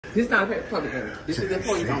This is not a public area. This is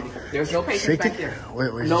employees only. There's no patients Straight back to- there.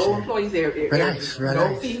 where's No this? employees there. Relax, No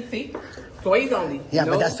relax. see? Employees only. Yeah,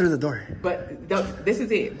 no, but that's through the door. But this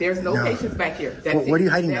is it. There's no patients back here. That's What are you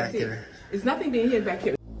hiding back it. there? There's nothing being hidden back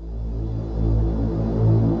here.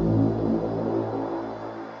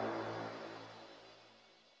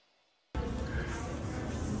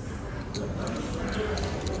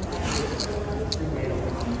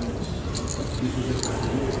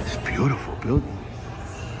 It's a beautiful building.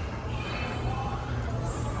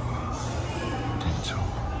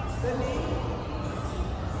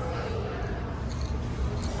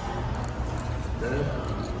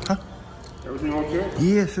 Huh? Everything okay?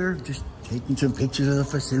 Yes, sir. Just taking some pictures of the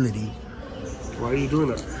facility. Why are you doing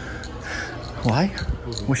that? Why?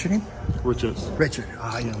 What's your name? Richard. Richard.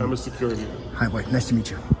 I'm a security. Hi, boy. Nice to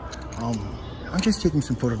meet you. I'm just taking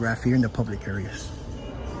some photograph here in the public areas.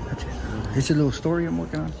 That's it. It's a little story I'm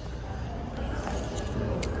working on.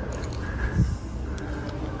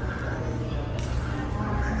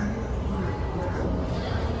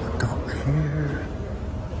 Dog here.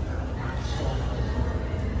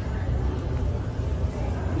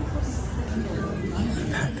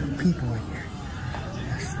 Packed of people in here.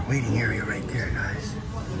 That's the waiting area right there, guys.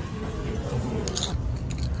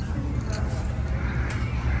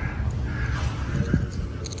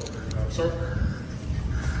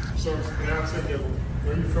 Sir, can I ask you,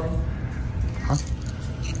 where are you from? Huh?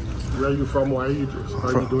 Where are you from? Why are you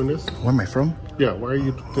doing this? Where am I from? Yeah, why are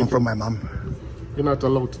you I'm from my mom. You're not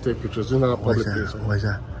allowed to take pictures. You're not a public place. What is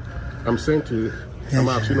that? I'm saying to you, I'm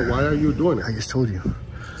asking you, why are you doing it? I just told you.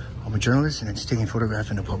 I'm a journalist and I'm just taking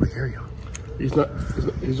photographs in the public area.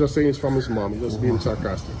 He's just saying he's from his mom. He's just being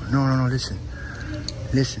sarcastic. No, listen.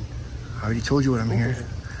 Listen. I already told you what I'm here.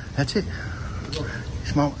 That's it.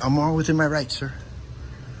 I'm all within my rights, sir.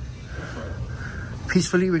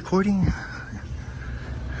 Peacefully recording.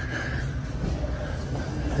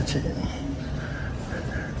 That's it.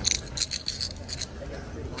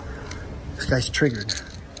 This guy's triggered.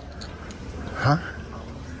 Huh?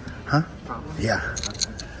 Huh? Yeah.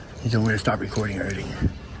 He told me to stop recording already.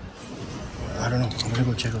 I don't know. I'm gonna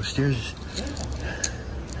go check upstairs.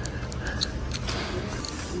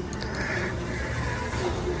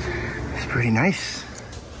 It's pretty nice.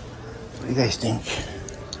 What do you guys think?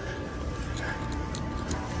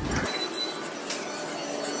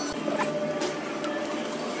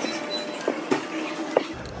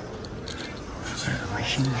 The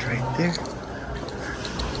machine's right there.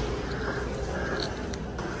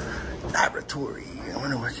 Laboratory. I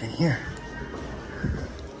wonder what's in here.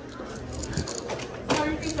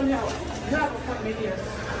 You have an appointment here.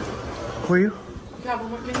 Who are you? You have an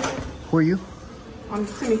appointment here? Who are you? I'm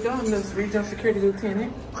Tamika. I'm the regional security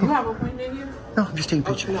lieutenant. You have an appointment here? No, I'm just taking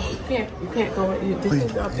pictures. No, you can't go in. This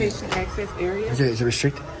is our patient access area. Is it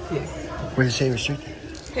restricted? Yes. Where does it say restricted?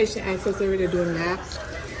 Patient access area, they're doing labs.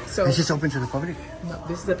 So Is this open to the public? no,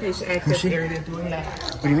 this is the patient access area, they're doing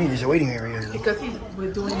labs. What do you mean? It's a waiting area. Because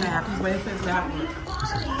we're doing labs. He's waiting for his lab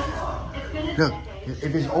work. Look,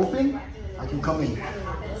 if it's open, I can come in.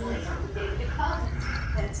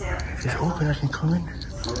 If it's open, I can come in.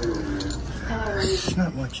 It's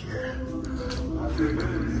not much here.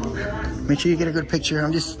 Make sure you get a good picture.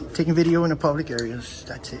 I'm just taking video in the public areas.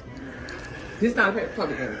 That's it. This is not a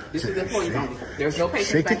public area. This is employees only. There's no patients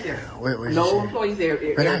Straight back to- there. where's No this? employees there.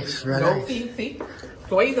 Relax, No relax. see?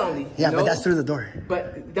 Employees only. Yeah, no, but that's through the door.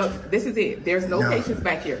 But this is it. There's no patients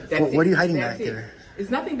back here. That's What are you it. hiding That's back it. there? There's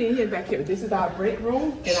nothing being hidden back here. This is our break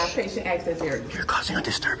room and our patient access area. You're causing a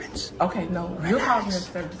disturbance. Okay, no, you're causing a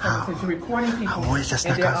disturbance because you're recording people How is that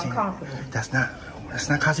and not they're causing? uncomfortable. That's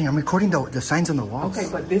not causing. I'm recording the signs on the walls. Okay,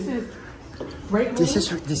 but this is break room. This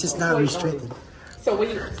is not employees restricted. only. So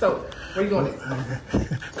where you going?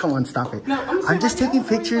 Come on, stop it. No, I'm just saying taking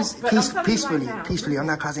right now, pictures but I'm telling you peacefully. right now. Peacefully. I'm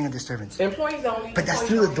not causing a disturbance. Employees only. But that's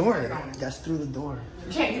through the door. That's through the door.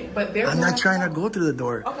 But I'm not trying to go through the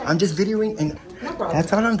door. Okay. I'm just videoing, and No problem.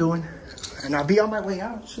 that's all I'm doing. And I'll be on my way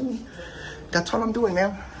out soon. That's all I'm doing,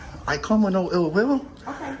 ma'am. I come with no ill will.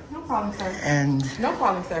 Okay, no problem, sir. And No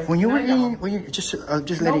problem, sir. when you're Not at all. working, when you just letting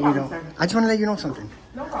No you problem, know. sir. I just want to let you know something.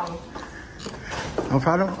 No problem. No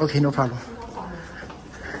problem? Okay, no problem.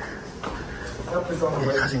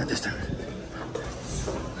 You're causing a disturbance.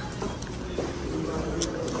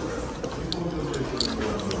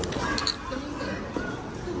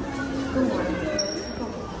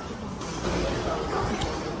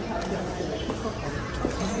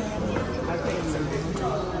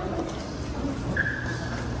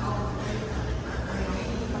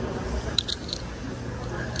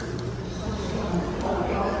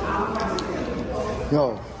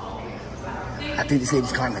 Yo, think this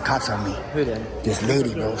lady's calling the cops on me. Who did? This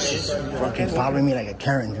lady, bro. She's fucking following me like a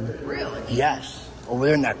Karen, dude. Really? Yes. Over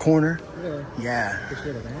there in that corner. Really? Yeah.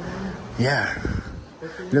 Yeah.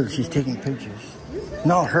 Look, she's taking pictures.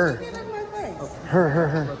 No, her.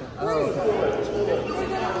 Her.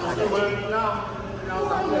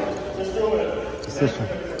 It's this one.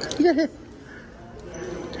 Yeah.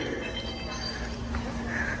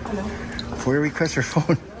 Before you request her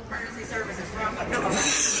phone.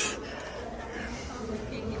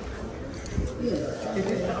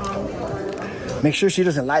 Make sure she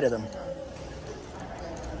doesn't lie to them.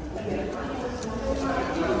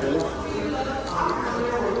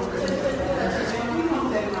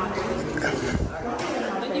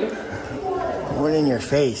 What in your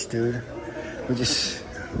face, dude? We just,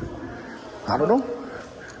 I don't know.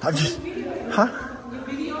 I'm just, huh?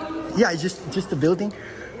 Yeah, it's just the building.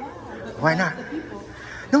 Why not?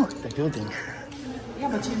 No, the building. Yeah,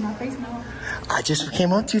 but you're in my face now. I just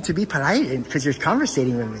came up to you to be polite because you're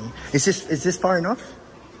conversating with me. Is this far enough?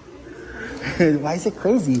 Why is it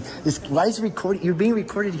crazy? Why is it recorded? You're being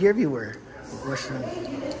recorded here everywhere. What's the...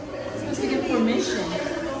 Supposed to get permission.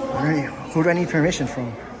 All right. Who do I need permission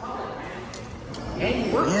from?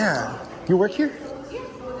 Yeah. You work here? Yeah.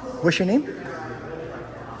 What's your name?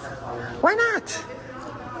 Why not?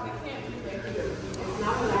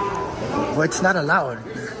 Well, it's not allowed.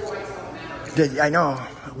 I know.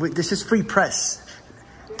 This is free press.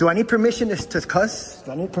 Do I need permission to cuss?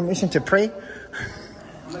 Do I need permission to pray?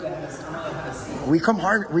 We come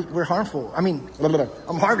hard. We're harmful. I mean,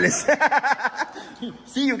 I'm harmless.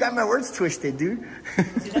 See, you got my words twisted, dude.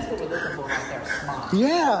 See, that's what we're looking for right there. Smile.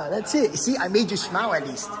 Yeah, that's it. See, I made you smile at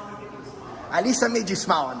least. At least I made you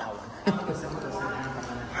smile on that one.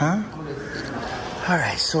 Huh? All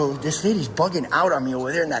right, so this lady's bugging out on me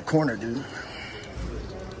over there in that corner, dude.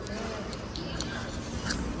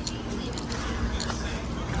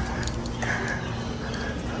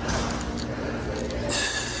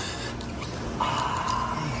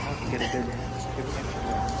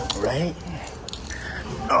 Right?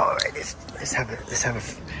 All right, let's have a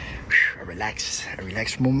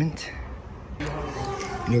relaxed moment.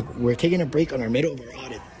 We're taking a break on our middle of our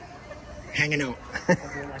audit, hanging out.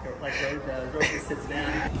 like Rosie sits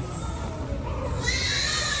down.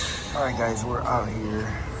 All right, guys, we're out here.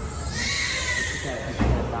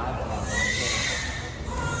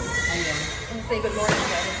 Say good morning,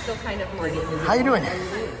 but it's still kind of morning. How you doing?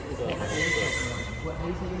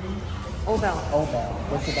 Obel.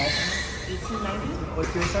 What's your back? 1890.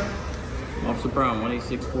 What's your sir? Officer Brown,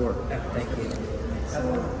 1864. Thank you.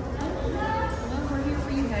 Well, we're here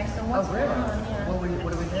for you guys. So what's going on? Yeah.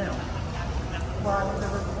 What do we do? Well, the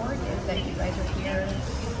report is that you guys are here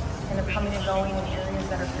kind of coming and going in areas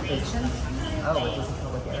that are for patients. Oh, is this a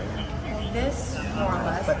public area? This, more or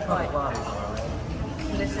less, But public but lobbies are,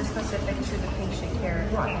 right? this is specific to the patient care.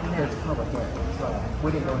 Right, and there's that. public areas. Right.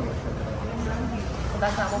 We didn't know any restricted areas. Well,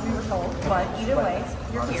 that's not what we were told, but either way,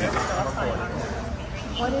 you're here, so that's fine.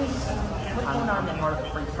 What's going on I'm then? part of the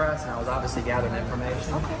Free Press, and I was obviously gathering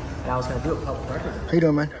information. Okay. And I was going to do a public record. How you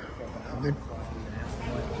doing, man? I'm good.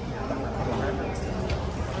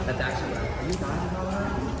 That's actually, are you driving all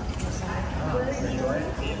that? Oh, you enjoy it?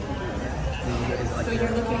 So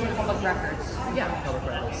you're looking for public records? Yeah, public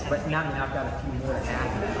records. But now I've got a few more to add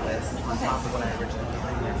to that list on top of what I originally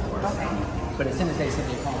planned for. Okay. But as soon as they send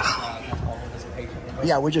me a phone, I'll this patient.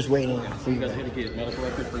 Yeah, we're just waiting. So you guys indicated medical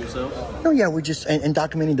record for yourself? No, yeah, we're just and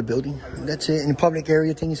documenting the building. That's it. In the public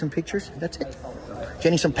area, taking some pictures. That's it.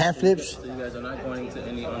 Getting some pamphlets. So you guys are not going to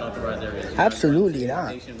any unauthorized areas? You're Absolutely not.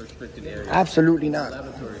 not. Patient-restricted areas? Absolutely not.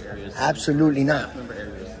 Laboratory areas? Absolutely not. Staff member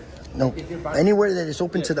areas? No. Anywhere that is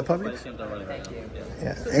open to the public.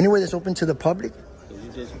 Yeah. Anywhere that's open to the public. So you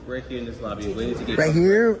just right here in this lobby, waiting to get Right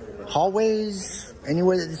here, hallways,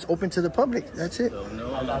 anywhere that is open to the public. That's it. So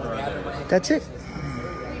no unauthorized areas. That's it.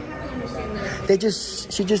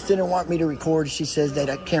 She just didn't want me to record. She says that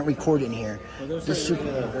I can't record in here. Well, there's certain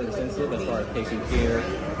things that are very sensitive as far as patient care,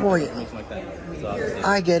 Well, yeah, things like that. So obviously,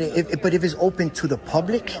 I get it. But if it's open to the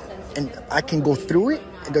public and I can go through it,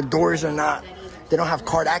 the doors are not, they don't have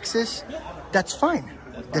card access, that's fine.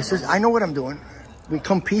 I know what I'm doing. We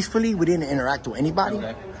come peacefully. We didn't interact with anybody.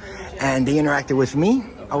 Okay. And they interacted with me.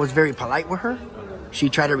 I was very polite with her. She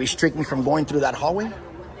tried to restrict me from going through that hallway.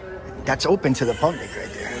 That's open to the public right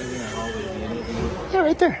there. Yeah,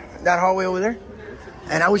 right there. That hallway over there.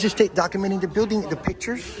 And I was just documenting the building, the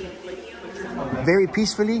pictures. Very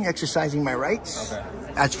peacefully, exercising my rights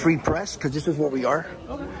as free press, because this is what we are.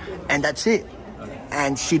 And that's it.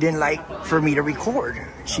 And she didn't like for me to record.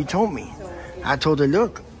 She told me. I told her,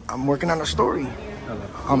 look, I'm working on a story.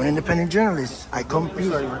 I'm an independent journalist. I compete.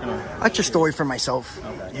 That's a story for myself.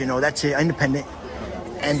 You know, that's it. Independent.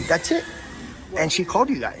 And that's it. And she called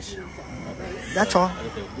you guys. That's all.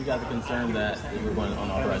 You guys are concerned that you're going on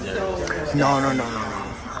unauthorized areas? No.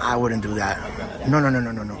 I wouldn't do that. No.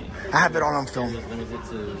 I have it all on film. Just limited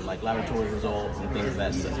to like laboratory results and things of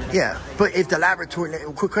that such. Yeah, but if the laboratory,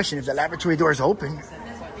 quick question, if the laboratory door is open,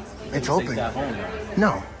 it's open.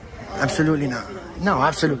 No, absolutely not. No,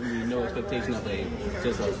 absolutely. No expectation of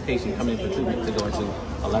just a patient coming in for treatment to go into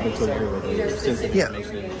a laboratory area where they sensitive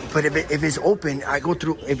information. But if it's open, I go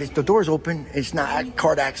through. If the door is open, it's not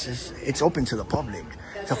card access. It's open to the public.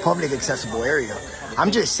 It's a public accessible area.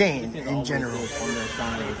 I'm just saying in general.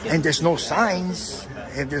 And there's no signs.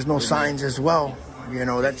 If there's no signs as well, you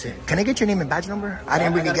know, that's it. Can I get your name and badge number? I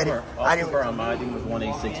didn't really get it. I didn't. My ID was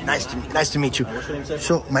 186. Nice to meet you. What's your name, sir?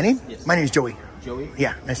 So my name? Yes. My name is Joey. Joey?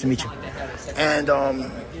 Yeah, nice to meet you. And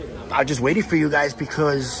I just waited for you guys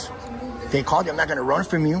because they called you. I'm not gonna run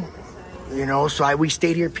from you, you know. So we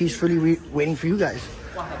stayed here peacefully waiting for you guys.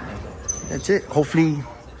 That's it. Hopefully,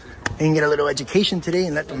 they can get a little education today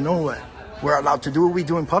and let them know what we're allowed to do. What we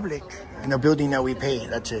do in public in a building that we pay.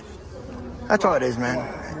 That's it. That's all it is, man.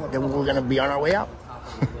 Then we're gonna be on our way out.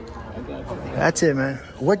 That's it, man.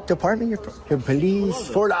 What department you're from? The police.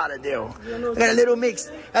 Fort Lauderdale. I got a little mixed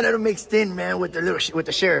in, man, with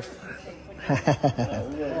the sheriff.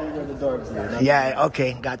 Yeah.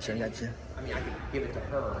 Okay. Gotcha. I mean, I could give it to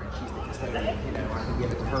her, and she's the custodian. You know, I could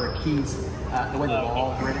give it to her keys. The way the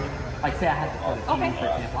law is written, like say I had to call the key, for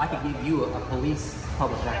example, I could give you a police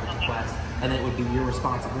public records request, and then it would be your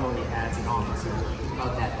responsibility as an officer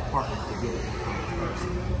of that department to give it to the person.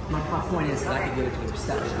 My point is that I could give it to the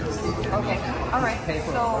receptionist. Okay. All right.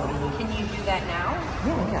 So can you do that now?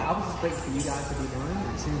 Yeah. I was just waiting for you guys to be done.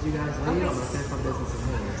 As soon as you guys leave, I'm gonna finish my business in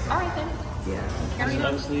here. All right then. Yeah. It's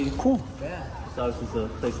obviously Cool. Yeah. It's obviously a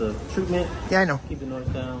place of treatment. Yeah, I know. Keep the noise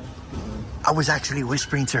down. I was actually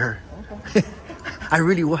whispering to her. I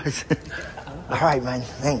really was. All right, man.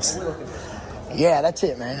 Thanks. Yeah, that's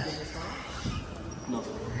it, man.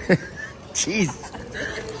 Jeez.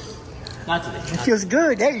 Not today. It feels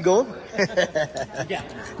good. There you go. Yeah.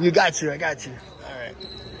 You got you. I got you.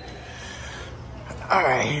 All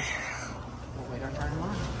right.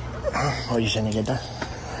 Oh, you shouldn't get done.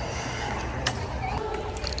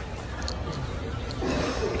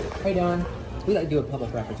 Hey, Don. We like to do a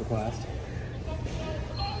public records request.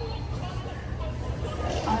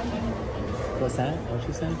 What's that? What'd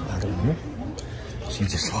she say? I don't know. She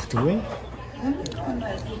just walked away.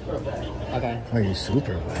 Okay. Are you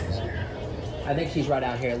supervisor? I think she's right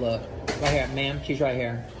out here. Look. Right here, ma'am. She's right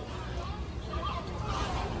here.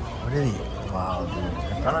 What are they? Wow, dude.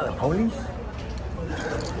 In front of the police?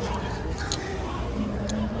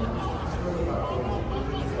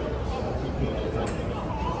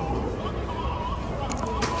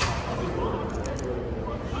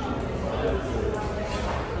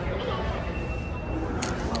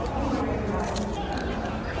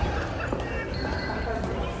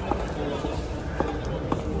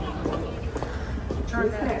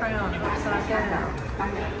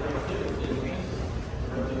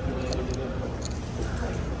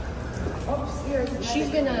 She's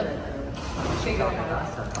gonna.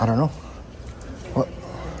 I don't know. What?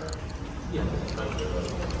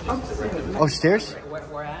 Upstairs?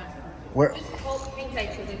 Where at? Where? Hold hang tight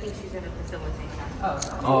because I think she's gonna facilitate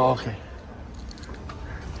that. Oh, okay.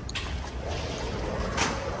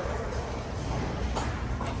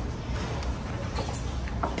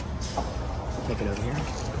 Take it over here.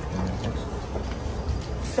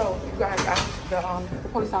 So you guys, the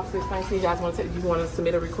police officer explained to you guys want to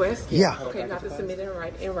submit a request? Yeah. Okay, you have to submit it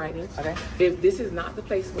in writing. Okay. If this is not the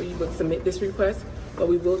place where you would submit this request, but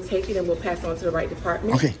we will take it and we'll pass it on to the right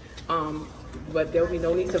department. Okay. But there will be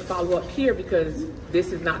no need to follow up here because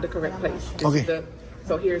this is not the correct place. This is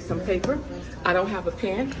so here's some paper. I don't have a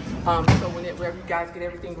pen. So whenever you guys get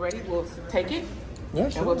everything ready, we'll take it. Yeah,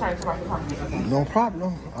 sure. And we'll turn it to the right department. No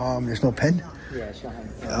problem. There's no pen. Yeah, she'll have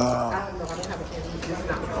it. I don't know. I don't have a pen. It's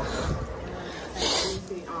not.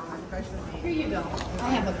 Here you go. I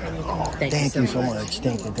have a pen. Thank you so much.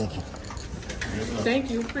 Thank you. Thank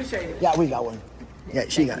you. Appreciate it. Yeah, we got one. Yeah,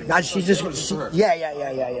 she got it. Not, she just,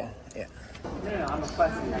 yeah. No, I'm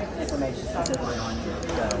requesting that information specifically on you.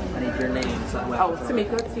 So I need your name. So Oh,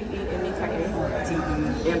 Tamika, T-E-M-E-K-A.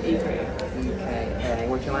 T-E-M-E-K-A.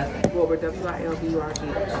 What's your last name? Wilbur,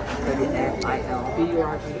 W-I-L-B-U-R-G-H. W-I-L.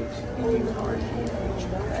 B-U-R-G-H. B-U-R-G-H.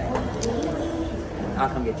 I'll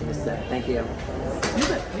come get you in a sec. Thank you.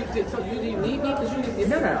 So you didn't need me because you didn't.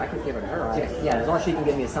 No, I can give it to her. Right? Yeah, as long as she can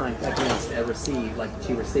give me a sign, like a receipt, like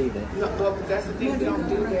she received it. No, but that's the thing. We don't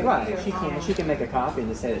do that. Right. She can make a copy and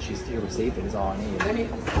just say that she received it. Is all I need.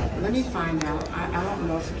 Let me find out. I don't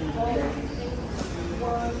know if she can do that.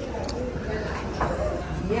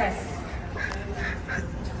 Yes.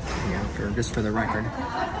 Yeah, just for the record.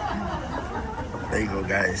 There you go,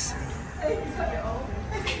 guys.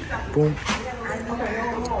 Boom.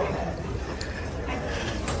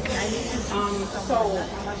 So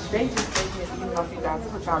they just gave me an email for you guys to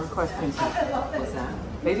put y'all requests into. What's that?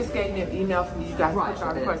 They just gave me an email for you guys to put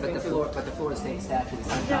y'all requests into. But the Florida State statute is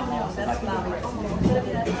sometime law, so I can do it.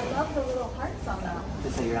 I love the little hearts on them.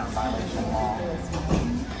 Just say you're not in violation of law.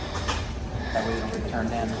 That way you don't get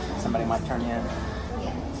turned in. Somebody might turn you in.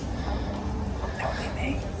 That would be me.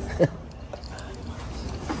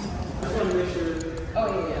 Oh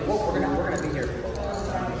yeah. Well, we're gonna be here.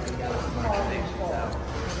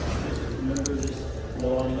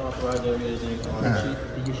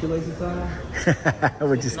 Did your shoelaces tie?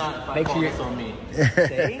 We're just Make sure it's on me. See?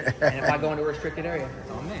 And if I go into a restricted area,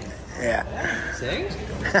 it's on me. yeah. See?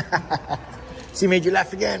 She made you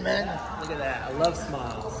laugh again, man. Look at that. I love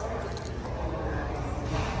smiles.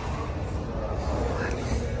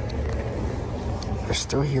 They're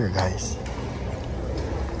still here, guys.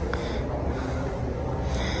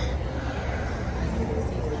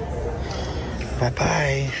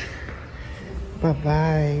 Bye-bye.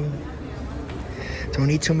 Bye-bye. Don't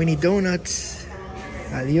eat too many donuts.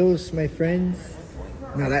 Adios, my friends.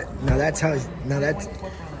 Now that's how it's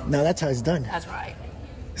done. That's right.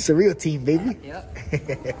 It's a real team, baby. Yep.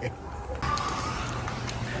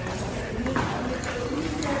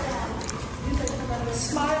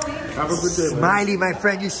 Have a good day, man. Smiley, my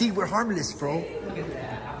friend. You see, we're harmless, bro.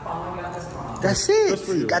 That's it. That's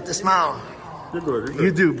for you. Got the smile. You're good. You're good.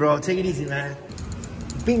 You do, bro. Take it easy, man.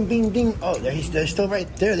 Bing, bing, bing. Oh, they're still right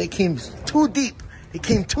there. They came too deep. They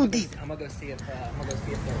came too deep. I'm gonna go see if their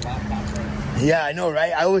laptop's ready. Yeah, I know,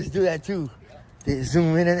 right? I always do that too. They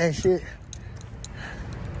zoom in and that shit.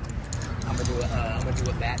 I'm gonna do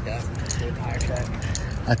what Matt does. Do a tire check.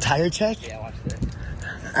 A tire check? Yeah, watch this.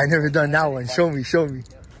 I never done that one. Show me.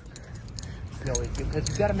 Because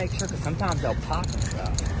you gotta make sure, because sometimes they'll pop and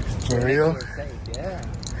stuff. For real? Safe. Yeah.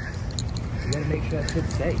 You gotta make sure that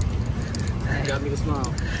shit's safe. You got me to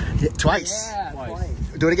smile. Yeah, twice. Yeah, twice.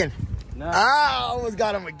 Do it again. No. Ah, I almost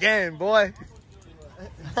got him again, boy.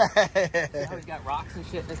 You always got rocks and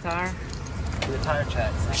shit in this tire. Do the tire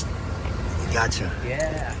checks. Gotcha.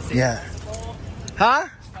 Yeah. See? Yeah. Huh?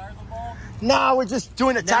 No, we're just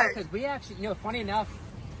doing a tire. Because we actually, funny enough,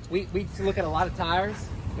 we look at a lot of tires,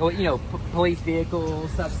 police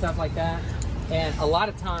vehicles, stuff like that. And a lot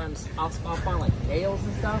of times, I'll find like nails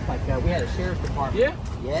and stuff. Like we had a sheriff's department.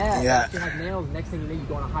 Yeah. Yeah. You have nails. Next thing you know, you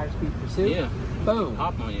go on a higher speed pursuit. Yeah. Boom.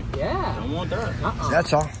 Hop on you. Yeah. Don't want that.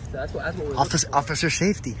 That's all. So that's what we're Officer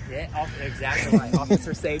safety. Yeah, exactly right.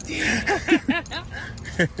 Officer safety.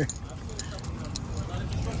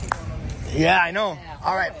 Yeah, I know. Yeah.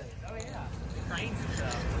 All right. Oh yeah. Trains and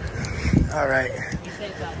stuff. All right. Be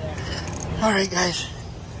safe out there. All right, guys.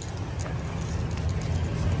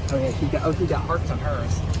 Oh yeah, she got hearts on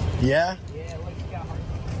hers. Yeah? Yeah, look, she got hearts.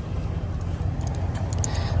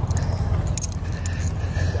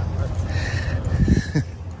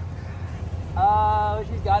 Oh,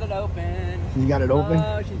 she's got it open. You got it open?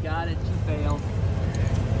 Oh, she's got it. She failed.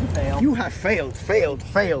 You have failed.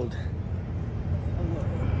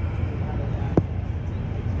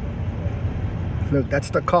 Look, that's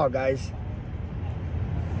the car, guys.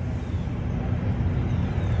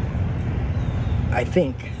 I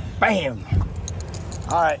think. Bam!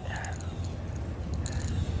 All right.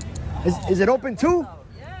 Is it open too?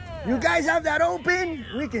 Yeah. You guys have that open?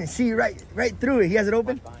 We can see right through it. He has it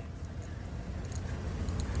open?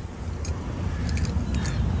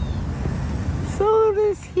 So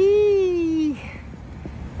does he.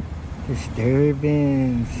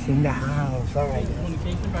 Disturbance in the house. All right. You want a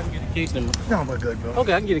case number? I can get a case number. No, we're good, bro.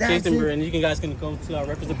 Okay, I can get a case That's number, it. and you guys can go to our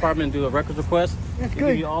records department and do a records request. That's We'll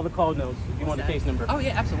good. give you all the call notes if you want a case number. Oh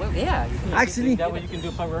yeah, absolutely. Yeah. Actually, That way you can do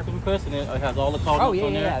a public records request, and it has all the call Oh notes yeah,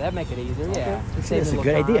 on there. yeah. That'd make it easier. Yeah. Just See, save that's me a little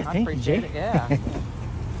good idea. time. I Thank you, appreciate Jay. it. Yeah.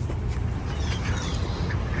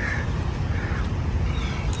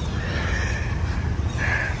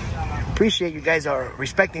 appreciate you guys are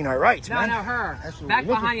respecting our rights, man. No, her. That's what Back we're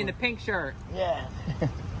looking behind you in for. the pink shirt. Yeah.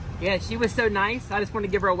 Yeah, she was so nice. I just wanted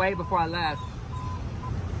to give her away before I left.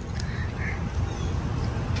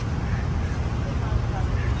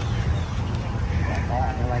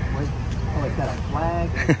 They're like, what? Oh, it's got a flag.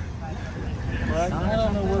 I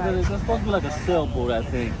don't know what that is. That's supposed to be like a sailboat, I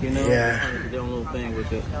think. You know, Yeah. They're trying to do their own little thing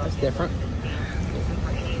with it. That's different.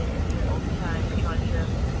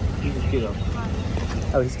 He's a kiddo.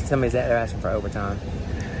 Oh, somebody's they're asking for overtime.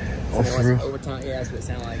 Oh, Somebody for wants real? some overtime. Yeah, that's what it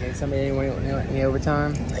sounded like. Hey, somebody anyone want any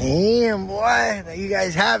overtime? Damn, boy. Now you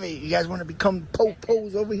guys have it. You guys want to become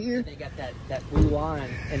po-pos over here? They got that blue line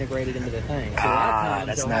integrated into the thing. So a lot of times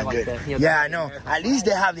That's they'll not have, like, good. the, you know, Yeah, I the know. American At least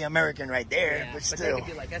they flag. have the American right there, Yeah, but they still. could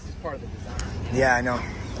be like, that's just part of the design. Yeah, I know.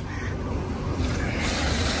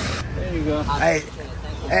 There you go. Hey,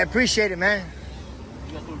 I appreciate it, man.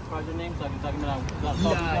 You guys want to try your name so I can talk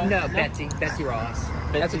about No, Betsy Ross.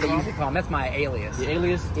 That's what they usually call me. That's my alias. The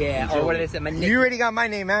alias? Yeah, or what is it? My You nickname. already got my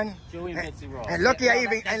name, man. Joey and Betsy Ross. And lucky Yeah,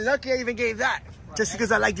 I even gave that. Just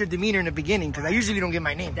because I liked your demeanor in the beginning, because I usually don't give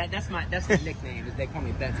my name. That's my nickname. Is they call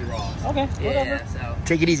me Betsy Ross. Okay, whatever. Yeah, so.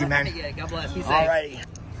 Take it easy, man. Yeah, God bless. Be safe. Alrighty.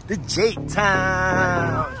 The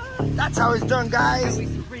J-Town. That's how it's done, guys.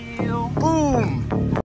 Real. Boom.